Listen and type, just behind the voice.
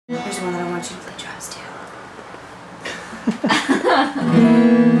There's one that I want you to play drums to.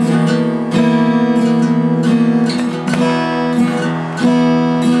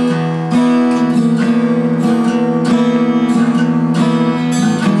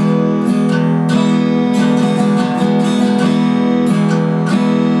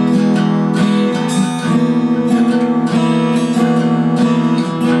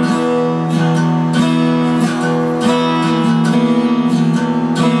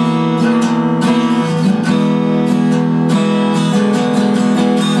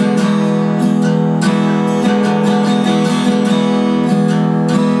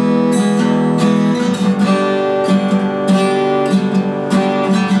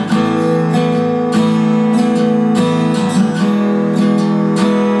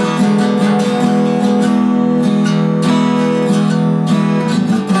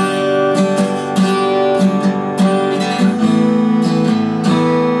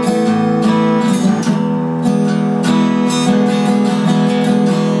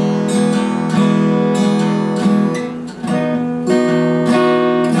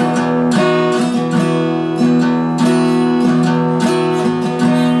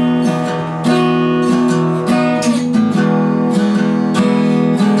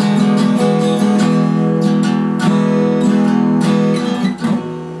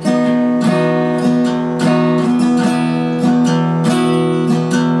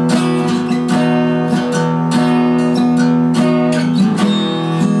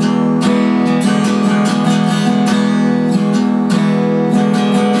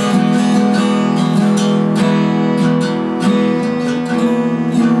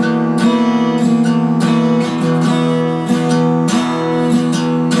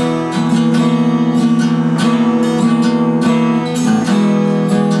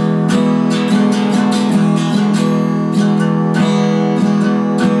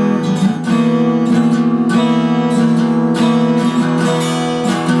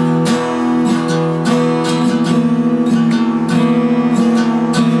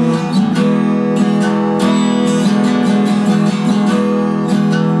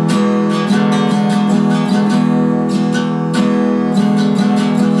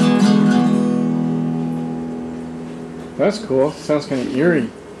 That's cool. Sounds kind of eerie.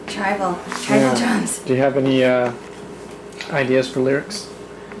 Tribal drums. Do you have any ideas for lyrics?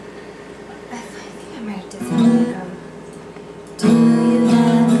 I think I might have did something. Do you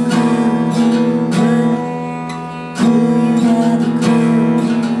have a clue? Do you have a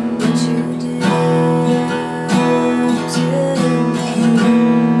clue what you do to me?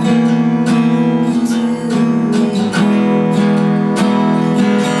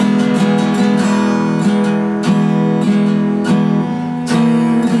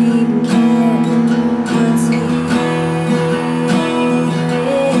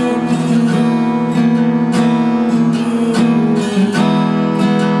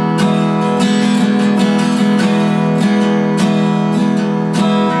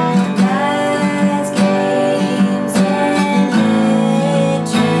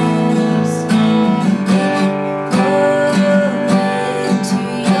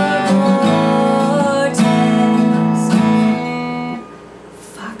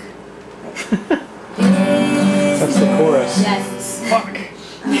 That's the chorus. Yes. Fuck.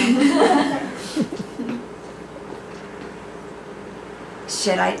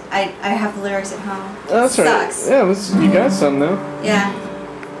 Shit, I have the lyrics at home. Oh, that's right. Sucks. Yeah, you got some though. Yeah.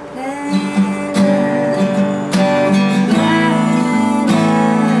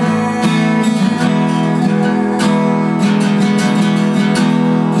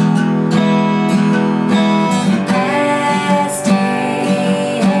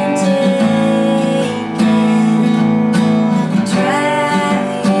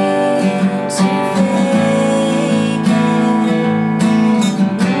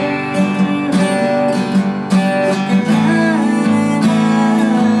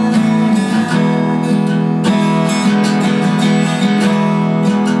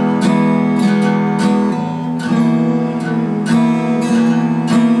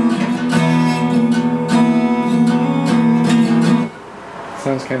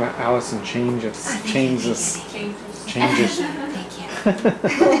 Sounds kind of Alice in Changes. Changes. Thank you.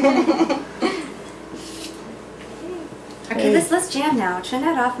 Okay, let's jam now. Turn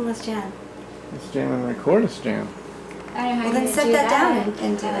that off and let's jam. Let's jam and record us jam. Well, then set that down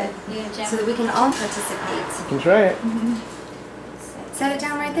and do it so that we can all participate. You can try it. Set it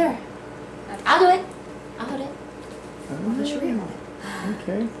down right there. I'll do it. I'll hold it. Well, should we hold it?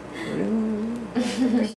 Okay.